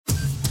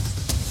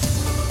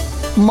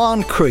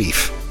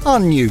Moncrief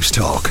on News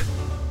Talk.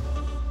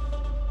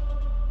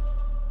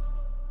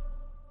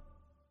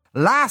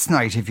 Last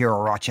night, if you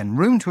were watching,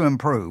 Room to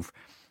Improve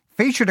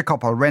featured a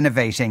couple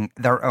renovating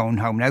their own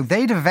home. Now,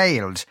 they'd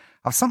availed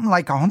of something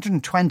like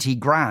 120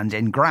 grand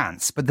in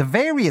grants, but the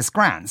various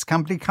grants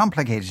can be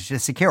complicated to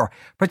secure,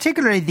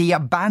 particularly the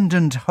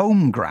abandoned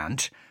home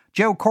grant.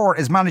 Joe Corr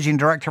is Managing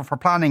Director for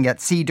Planning at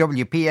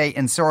CWPA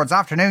in Swords.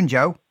 Afternoon,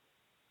 Joe.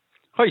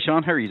 Hi,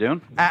 Sean. How are you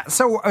doing?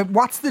 So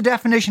what's the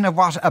definition of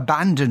what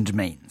abandoned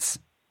means?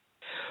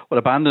 Well,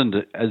 abandoned,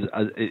 the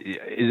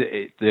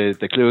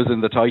clue is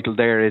in the title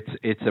there.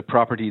 It's a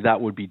property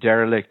that would be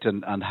derelict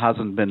and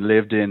hasn't been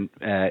lived in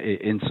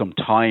some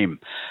time.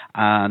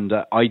 And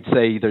I'd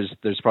say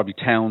there's probably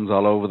towns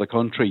all over the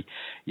country,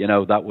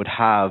 that would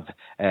have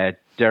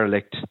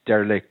derelict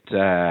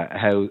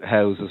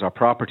houses or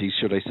properties,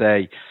 should I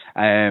say,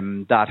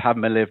 that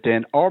haven't been lived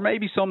in, or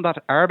maybe some that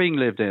are being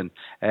lived in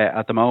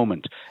at the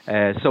moment.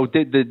 So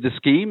the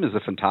scheme is a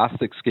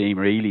fantastic scheme,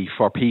 really,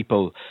 for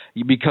people,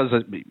 because,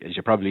 as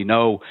you probably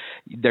know,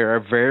 there are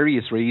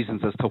various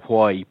reasons as to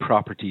why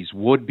properties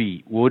would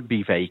be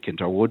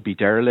vacant or would be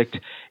derelict.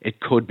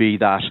 It could be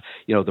that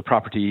the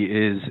property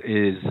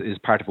is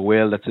part of a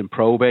will that's in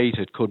probate.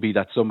 It could be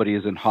that somebody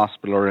is in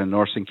hospital or in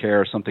nursing care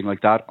or something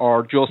like that,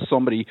 or just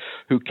somebody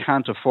who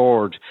can't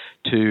afford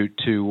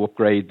to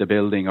upgrade the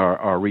building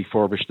or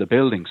refurbish the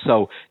building.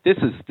 So this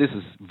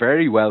is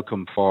very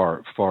welcome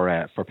for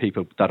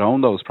people that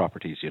own those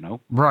properties.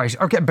 Right.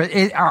 Okay. But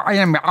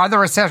are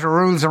there a set of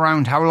rules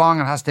around how long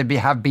it has to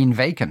have been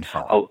vacant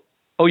for?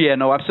 Oh yeah,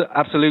 no,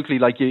 absolutely.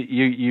 Like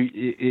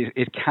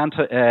it can't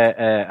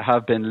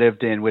have been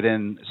lived in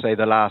within, say,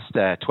 the last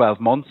 12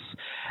 months.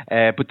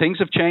 But things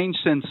have changed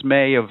since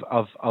May of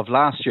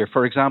last year.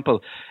 For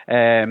example,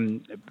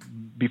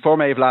 before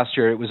May of last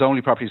year, it was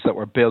only properties that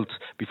were built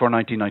before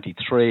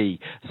 1993.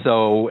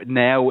 So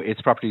now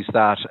it's properties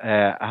that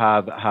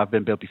have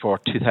been built before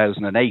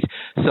 2008.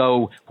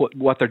 So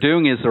what they're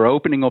doing is they're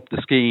opening up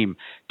the scheme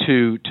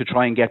to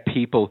try and get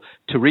people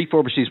to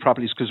refurbish these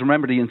properties, because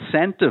remember, the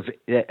incentive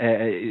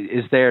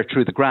is there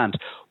through the grant.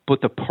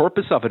 But the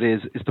purpose of it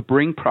is to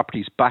bring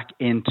properties back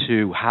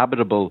into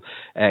habitable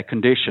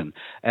condition,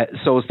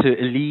 so as to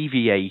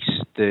alleviate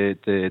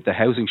the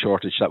housing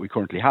shortage that we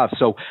currently have.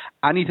 So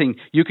anything,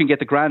 you can get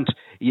the grant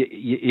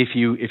if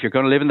you're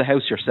going to live in the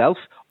house yourself,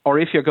 or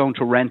if you're going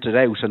to rent it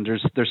out. And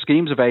there's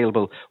schemes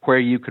available where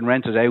you can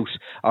rent it out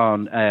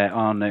on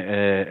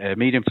a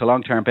medium to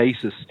long term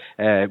basis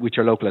with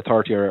your local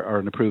authority or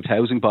an approved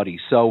housing body.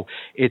 So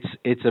it's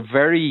a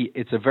very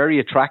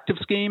attractive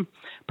scheme,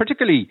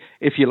 particularly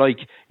if you like,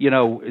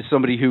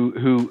 somebody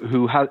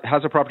who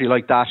has a property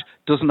like that,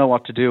 doesn't know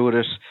what to do with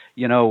it,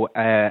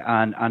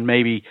 and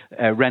maybe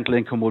rental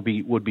income would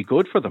be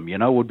good for them,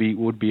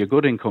 would be a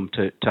good income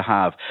to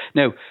have.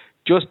 Now,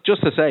 just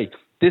to say,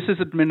 this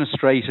is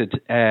administrated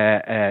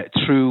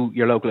through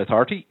your local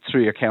authority,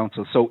 through your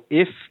council. So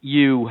if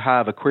you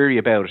have a query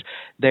about it,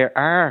 there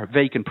are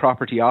vacant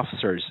property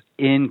officers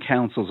in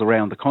councils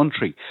around the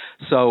country.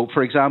 So,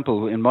 for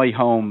example, in my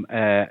home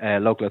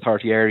local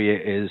authority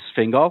area is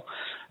Fingal.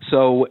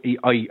 So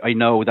I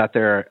know that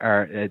there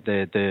are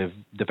the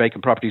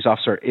vacant properties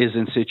officer is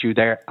in situ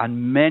there,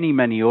 and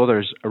many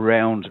others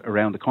around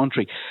the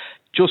country.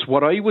 Just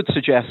what I would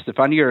suggest, if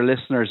any of your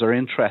listeners are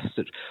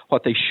interested,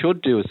 what they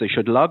should do is they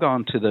should log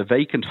on to the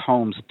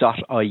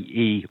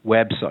vacanthomes.ie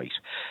website.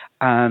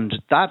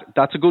 And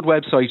that's a good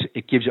website.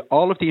 It gives you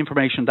all of the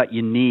information that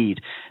you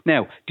need.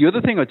 Now, the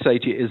other thing I'd say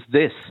to you is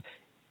this.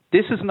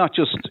 This is not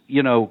just,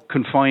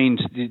 confined,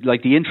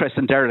 like the interest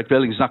in derelict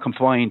buildings is not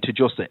confined to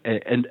just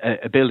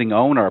a building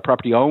owner, a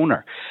property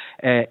owner.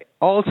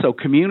 Also,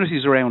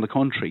 communities around the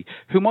country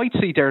who might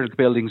see derelict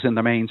buildings in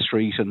the main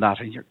street and that,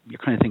 and you're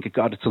kind of thinking,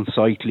 God, it's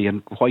unsightly,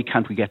 and why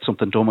can't we get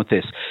something done with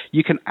this?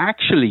 You can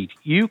actually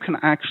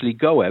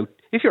go out,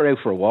 if you're out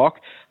for a walk,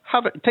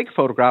 take a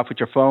photograph with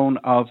your phone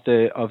of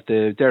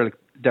the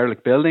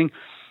derelict building,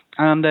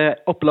 and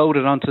upload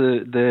it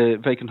onto the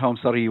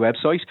vacanthomes.ie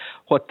website.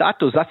 What that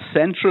does, that's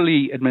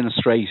centrally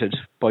administrated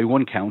by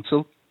one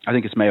council. I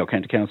think it's Mayo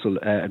County Council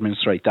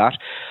administrate that.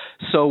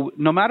 So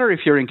no matter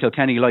if you're in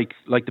Kilkenny, like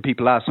the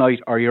people last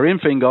night, or you're in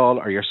Fingal,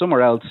 or you're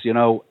somewhere else,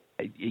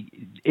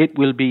 it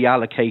will be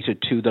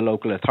allocated to the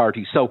local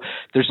authority. So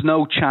there's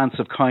no chance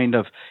of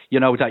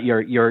that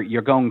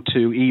you're going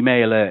to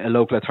email a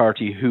local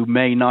authority who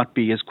may not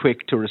be as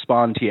quick to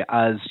respond to you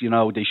as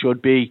they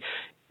should be.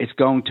 It's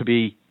going to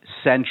be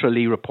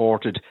centrally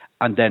reported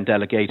and then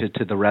delegated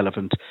to the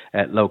relevant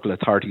local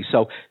authority.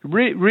 So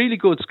really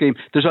good scheme.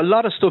 There's a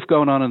lot of stuff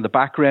going on in the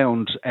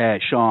background,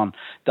 Sean,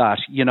 that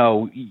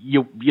your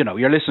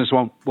listeners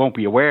won't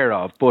be aware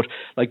of. But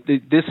like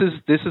this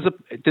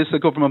is a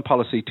government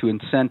policy to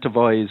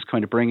incentivise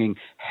kind of bringing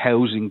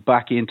housing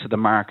back into the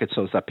market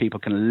so that people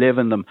can live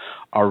in them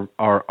or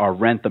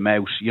rent them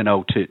out,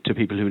 to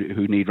people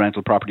who need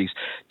rental properties.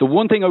 The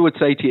one thing I would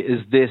say to you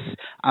is this,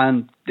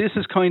 and this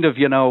is kind of,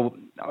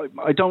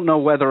 I don't know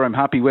whether I'm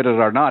happy with it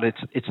or not.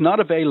 It's not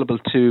available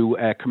to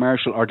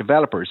commercial or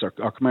developers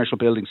or commercial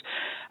buildings.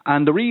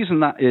 And the reason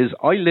that is,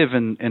 I live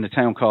in a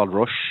town called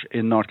Rush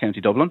in North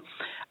County Dublin,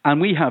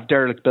 and we have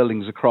derelict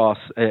buildings across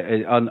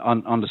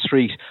on the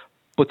street,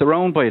 but they're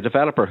owned by a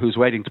developer who's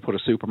waiting to put a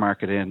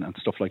supermarket in and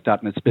stuff like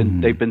that.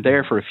 And they've been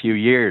there for a few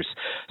years.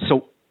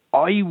 So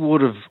I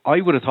would have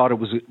thought it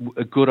was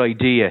a good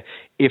idea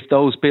if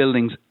those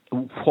buildings,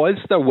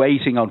 whilst they're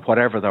waiting on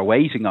whatever they're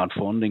waiting on,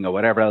 funding or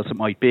whatever else it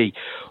might be,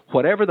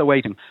 whatever they're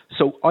waiting.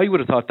 So I would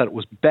have thought that it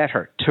was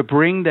better to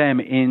bring them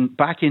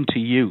back into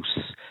use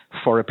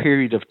for a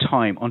period of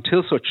time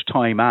until such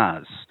time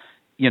as,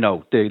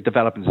 the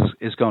development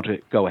is going to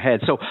go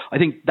ahead. So I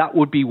think that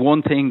would be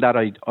one thing that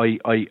I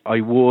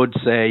would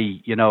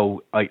say,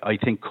 I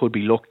think could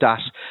be looked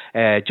at,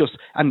 just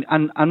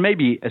and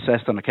maybe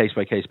assessed on a case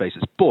by case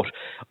basis. But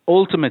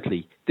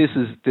ultimately, this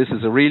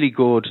is a really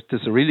good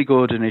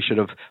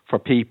initiative for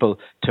people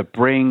to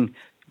bring,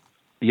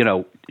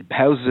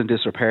 houses in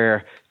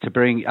disrepair, to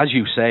bring, as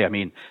you say, I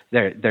mean,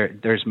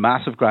 there's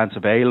massive grants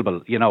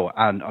available,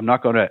 and I'm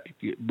not going to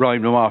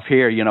rhyme them off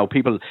here.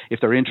 People, if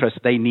they're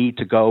interested, they need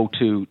to go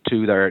to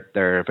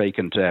their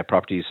vacant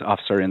properties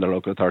officer in their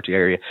local authority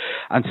area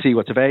and see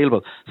what's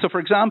available. So, for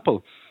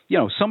example,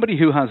 somebody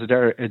who has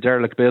a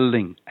derelict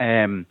building,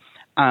 and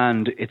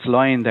it's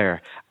lying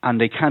there, and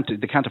they can't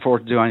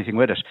afford to do anything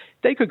with it,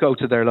 they could go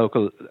to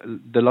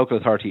the local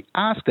authority,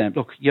 ask them,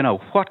 look,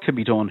 what can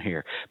be done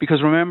here?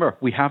 Because remember,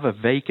 we have a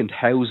vacant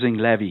housing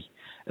levy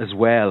as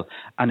well,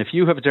 and if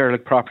you have a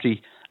derelict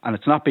property and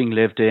it's not being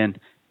lived in,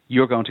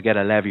 you're going to get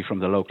a levy from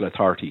the local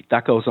authority.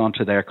 That goes on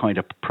to their kind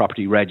of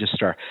property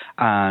register,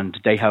 and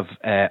they have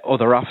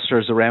other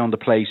officers around the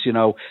place,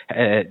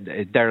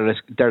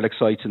 derelict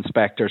sites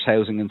inspectors,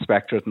 housing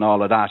inspectors and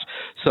all of that.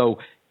 So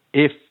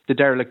if the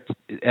derelict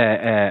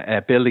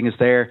building is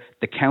there,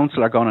 the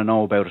council are going to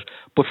know about it.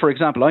 But for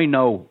example, I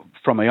know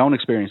from my own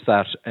experience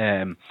that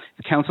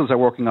the councils are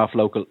working off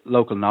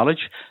local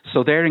knowledge,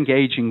 so they're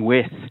engaging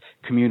with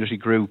community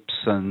groups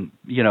and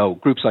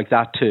groups like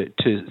that to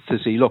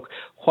see, look,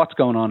 what's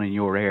going on in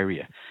your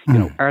area?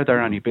 Are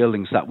there any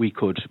buildings that we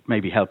could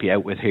maybe help you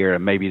out with here?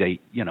 And maybe they,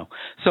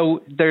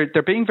 so they're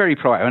being very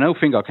proactive. I know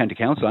Fingal County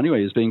Council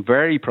anyway is being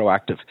very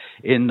proactive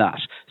in that.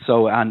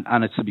 So and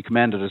it's to be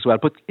commended as well.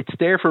 But it's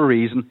there for a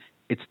reason.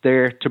 It's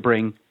there to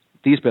bring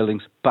these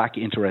buildings back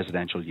into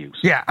residential use.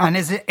 Yeah, and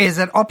is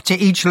it up to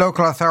each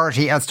local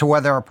authority as to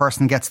whether a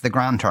person gets the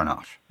grant or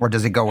not, or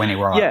does it go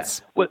anywhere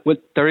else? Well,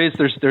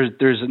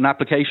 there's an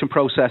application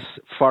process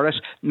for it.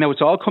 Now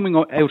it's all coming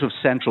out of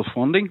central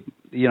funding,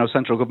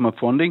 central government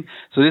funding.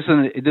 So this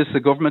is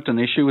a government an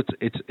issue.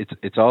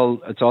 It's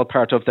all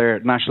part of their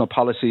national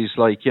policies,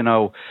 like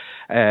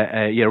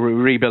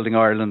rebuilding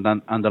Ireland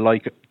and the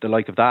like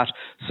of that.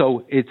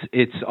 So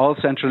it's all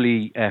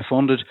centrally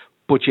funded.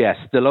 But yes,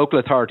 the local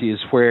authority is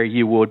where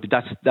you would.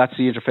 That's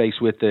the interface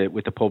with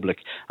the public,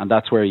 and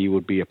that's where you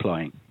would be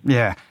applying.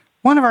 Yeah.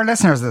 One of our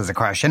listeners has a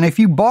question. If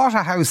you bought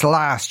a house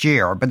last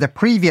year, but the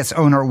previous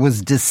owner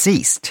was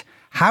deceased,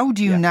 how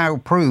do you now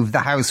prove the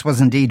house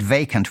was indeed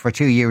vacant for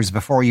 2 years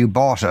before you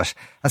bought it,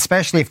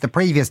 especially if the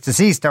previous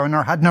deceased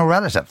owner had no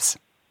relatives?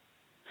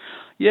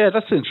 Yeah,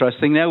 that's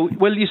interesting. Now,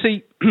 well, you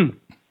see,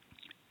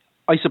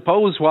 I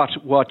suppose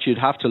what you'd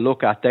have to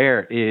look at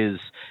there is,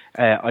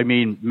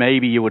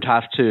 maybe you would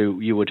have to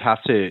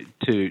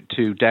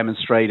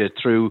demonstrate it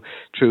through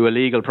a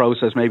legal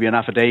process, maybe an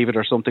affidavit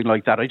or something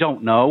like that. I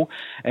don't know,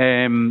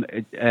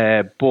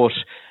 but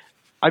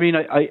I mean,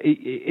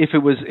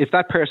 if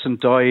that person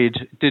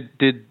died,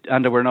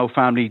 and there were no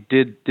family,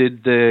 did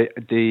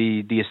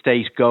the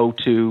estate go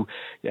into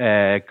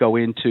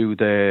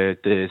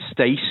the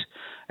state?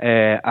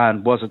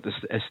 And was it the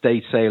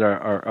estate sale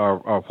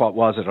or what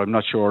was it? I'm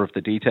not sure of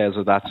the details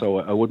of that, so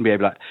I wouldn't be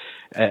able to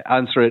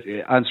answer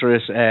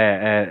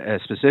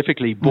it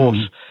specifically. But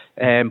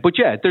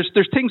yeah,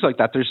 there's things like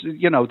that.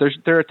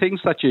 There are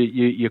things that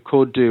you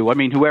could do. I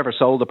mean, whoever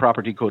sold the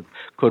property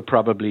could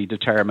probably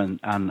determine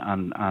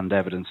and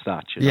evidence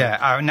that.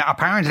 Yeah. Now,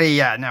 apparently,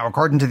 now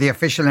according to the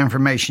official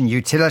information,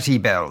 utility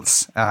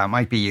bills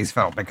might be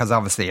useful, because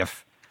obviously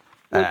if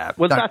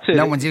that's it.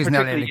 No one's using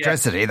that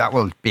electricity. That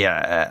would be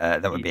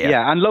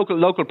and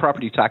local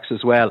property tax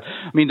as well.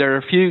 I mean, there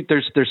are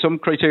there's some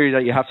criteria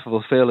that you have to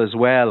fulfil as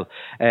well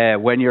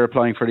when you're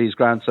applying for these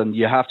grants, and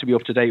you have to be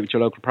up to date with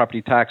your local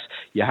property tax.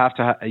 You have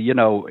to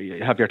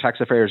have your tax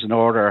affairs in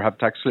order, have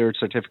tax cleared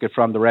certificate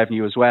from the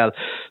revenue as well.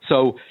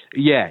 So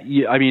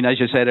I mean, as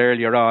you said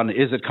earlier on,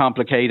 is it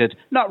complicated?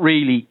 Not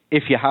really,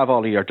 if you have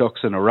all of your ducks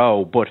in a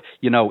row. But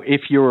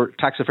if your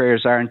tax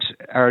affairs aren't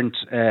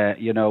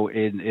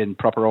in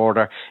proper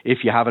order,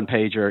 if you haven't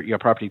paid your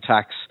property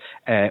tax,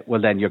 well,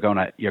 then you're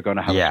gonna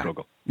have a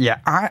struggle. Yeah,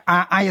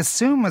 I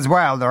assume as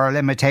well there are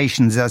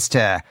limitations as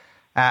to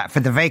for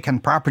the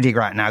vacant property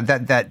grant now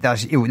that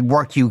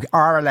work you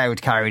are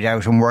allowed carried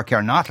out and work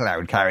you're not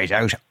allowed carried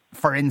out.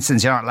 For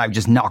instance, you're not allowed to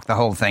just knock the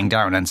whole thing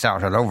down and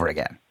start it over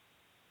again.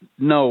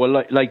 No,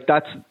 well,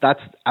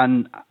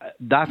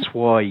 that's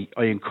why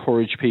I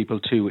encourage people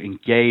to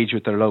engage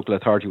with their local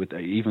authority, with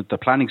even the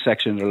planning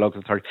section of their local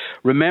authority.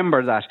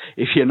 Remember that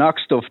if you knock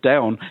stuff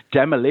down,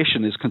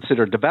 demolition is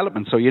considered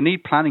development, so you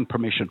need planning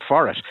permission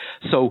for it.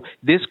 So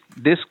this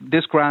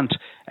grant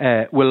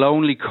will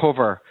only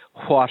cover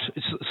what.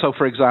 So,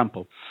 for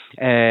example,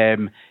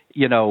 the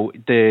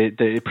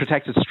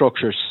protected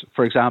structures,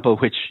 for example,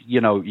 which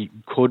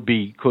could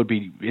be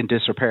in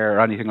disrepair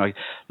or anything like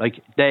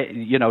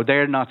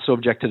they're not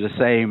subject to the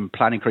same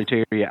planning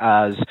criteria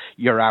as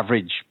your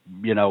average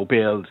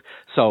build.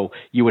 So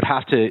you would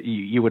have to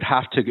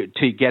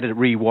get it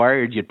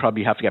rewired. You'd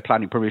probably have to get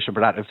planning permission for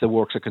that if the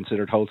works are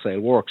considered wholesale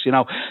works.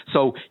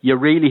 So you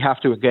really have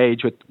to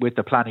engage with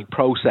the planning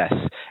process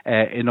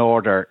in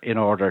order to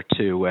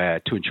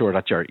ensure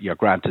that your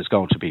grant is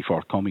going to be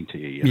forthcoming to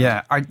you.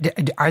 Yeah.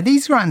 Are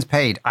these grants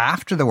paid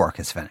after the work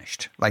is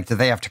finished? Like, do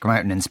they have to come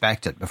out and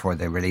inspect it before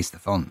they release the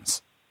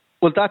funds?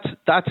 Well, that's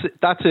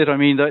it. I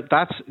mean,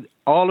 that's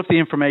all of the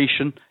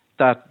information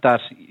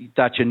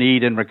that you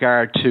need in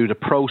regard to the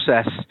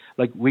process.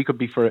 Like, we could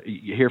be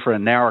here for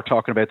an hour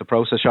talking about the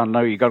process, Sean.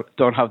 Now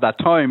don't have that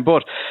time.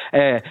 But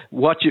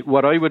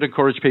what I would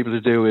encourage people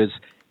to do is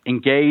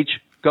engage.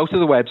 Go to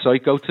the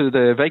website, go to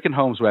the Vacant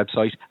Homes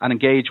website, and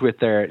engage with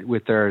their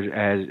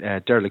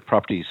derelict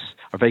properties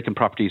or vacant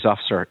properties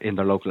officer in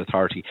their local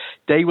authority.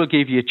 They will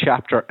give you a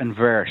chapter and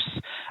verse,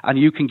 and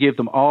you can give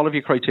them all of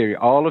your criteria,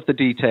 all of the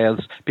details,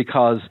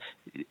 because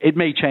it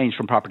may change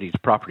from property to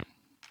property.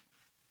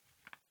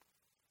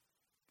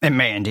 It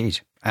may indeed.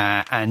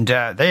 And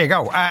there you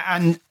go.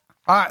 And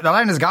the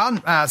line is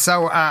gone.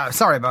 So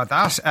sorry about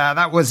that.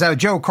 That was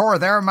Joe Corr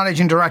there,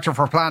 Managing Director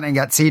for Planning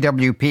at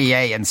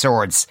CWPA in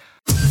Swords.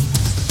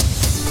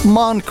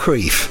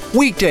 Moncrief,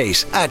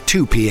 weekdays at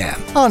 2 p.m.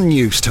 on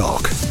News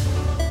Talk.